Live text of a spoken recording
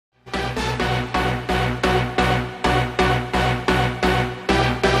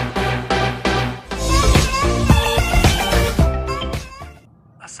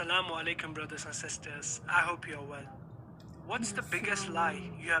Assalamu alaikum, brothers and sisters. I hope you're well. What's the biggest lie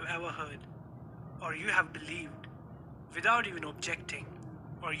you have ever heard, or you have believed, without even objecting,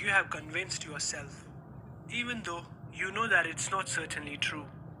 or you have convinced yourself, even though you know that it's not certainly true?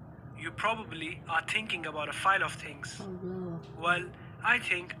 You probably are thinking about a file of things. Well, I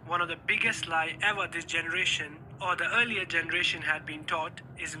think one of the biggest lie ever this generation or the earlier generation had been taught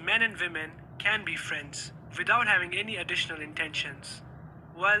is men and women can be friends without having any additional intentions.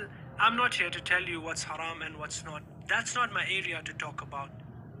 Well, I'm not here to tell you what's haram and what's not. That's not my area to talk about.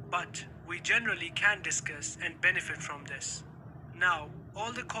 But we generally can discuss and benefit from this. Now,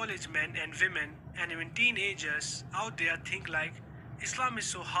 all the college men and women and even teenagers out there think like, Islam is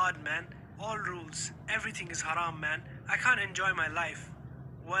so hard, man. All rules, everything is haram, man. I can't enjoy my life.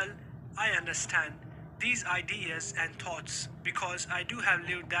 Well, I understand these ideas and thoughts because I do have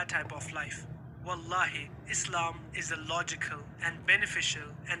lived that type of life. Wallahi, Islam is the logical and beneficial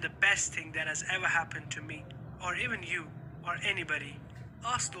and the best thing that has ever happened to me, or even you, or anybody.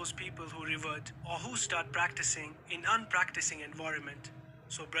 Ask those people who revert or who start practicing in unpracticing environment.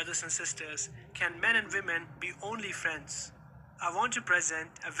 So brothers and sisters, can men and women be only friends? I want to present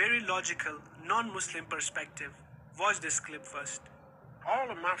a very logical, non-Muslim perspective. Watch this clip first.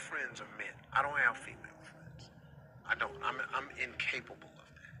 All of my friends are men. I don't have female friends. I don't. I'm incapable of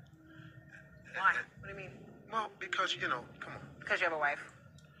that. Why? What do you mean? Well, because come on. Because you have a wife.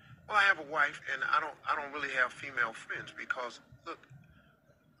 Well, I have a wife, and I don't really have female friends because look.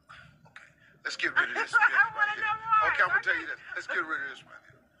 Okay, let's get rid of this. I want to know more. Okay, I'm gonna tell you this. Let's get rid of this right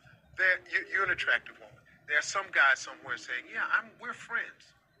here. You're an attractive woman. There's some guy somewhere saying, "Yeah, we're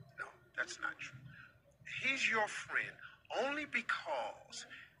friends." No, that's not true. He's your friend only because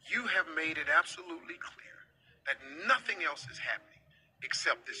you have made it absolutely clear that nothing else is happening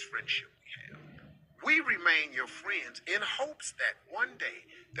except this friendship we have. We remain your friends in hopes that one day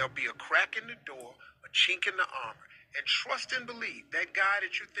there'll be a crack in the door, a chink in the armor, and trust and believe that guy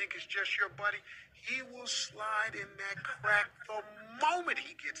that you think is just your buddy, he will slide in that crack the moment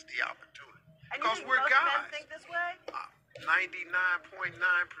he gets the opportunity. And Because you think we're most guys. men think this way?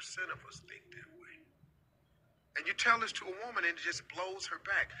 99.9% of us think that way. And you tell this to a woman and it just blows her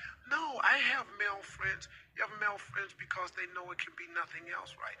back. No, I have male friends. You have male friends because they know it can be nothing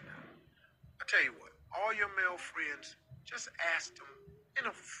else right now. I tell you what, all your male friends, just ask them in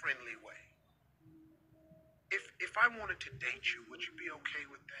a friendly way. If I wanted to date you, would you be okay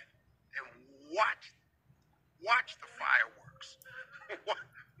with that? And watch the fireworks.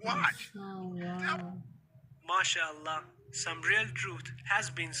 Watch. MashaAllah, some real truth has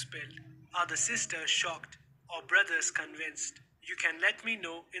been spilled. Are the sisters shocked or brothers convinced? You can let me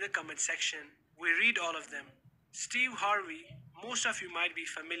know in the comment section. We read all of them. Steve Harvey, most of you might be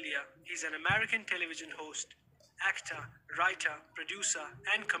familiar. He's an American television host, actor, writer, producer,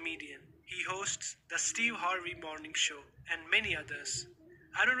 and comedian. He hosts the Steve Harvey Morning Show and many others.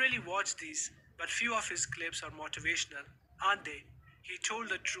 I don't really watch these, but few of his clips are motivational, aren't they? He told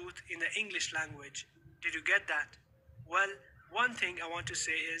the truth in the English language. Did you get that? Well, one thing I want to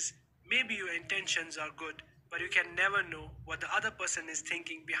say is, maybe your intentions are good, but you can never know what the other person is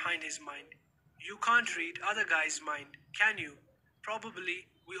thinking behind his mind. You can't read other guy's mind, can you? Probably,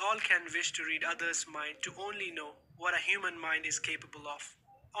 we all can wish to read others' mind to only know what a human mind is capable of.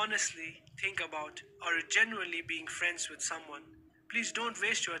 Honestly, think about, are you genuinely being friends with someone? Please don't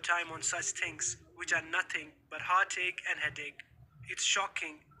waste your time on such things, which are nothing but heartache and headache. It's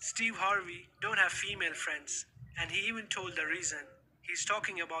shocking. Steve Harvey don't have female friends, and he even told the reason. He's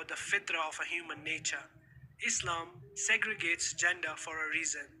talking about the fitra of a human nature. Islam segregates gender for a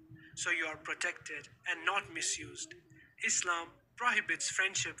reason, so you are protected and not misused. Islam prohibits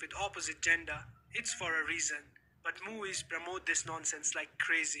friendship with opposite gender. It's for a reason. But movies promote this nonsense like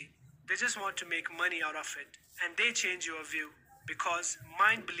crazy. They just want to make money out of it, and they change your view because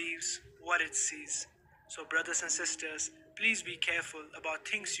mind believes what it sees. So brothers and sisters, please be careful about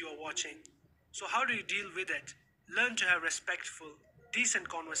things you are watching. So how do you deal with it? Learn to have respectful, decent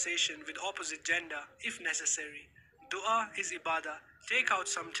conversation with opposite gender if necessary. Dua is ibadah. Take out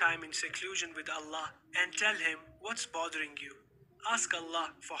some time in seclusion with Allah and tell Him what's bothering you. Ask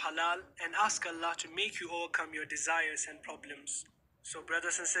Allah for halal and ask Allah to make you overcome your desires and problems. So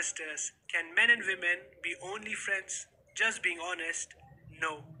brothers and sisters, can men and women be only friends? Just being honest,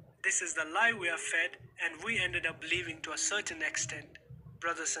 no. This is the lie we are fed and we ended up believing to a certain extent.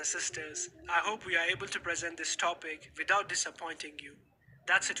 Brothers and sisters, I hope we are able to present this topic without disappointing you.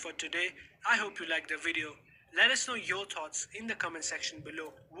 That's it for today. I hope you liked the video. Let us know your thoughts in the comment section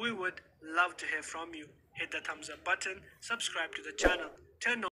below. We would love to hear from you. Hit the thumbs up button, subscribe to the channel,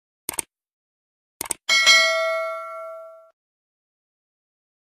 turn on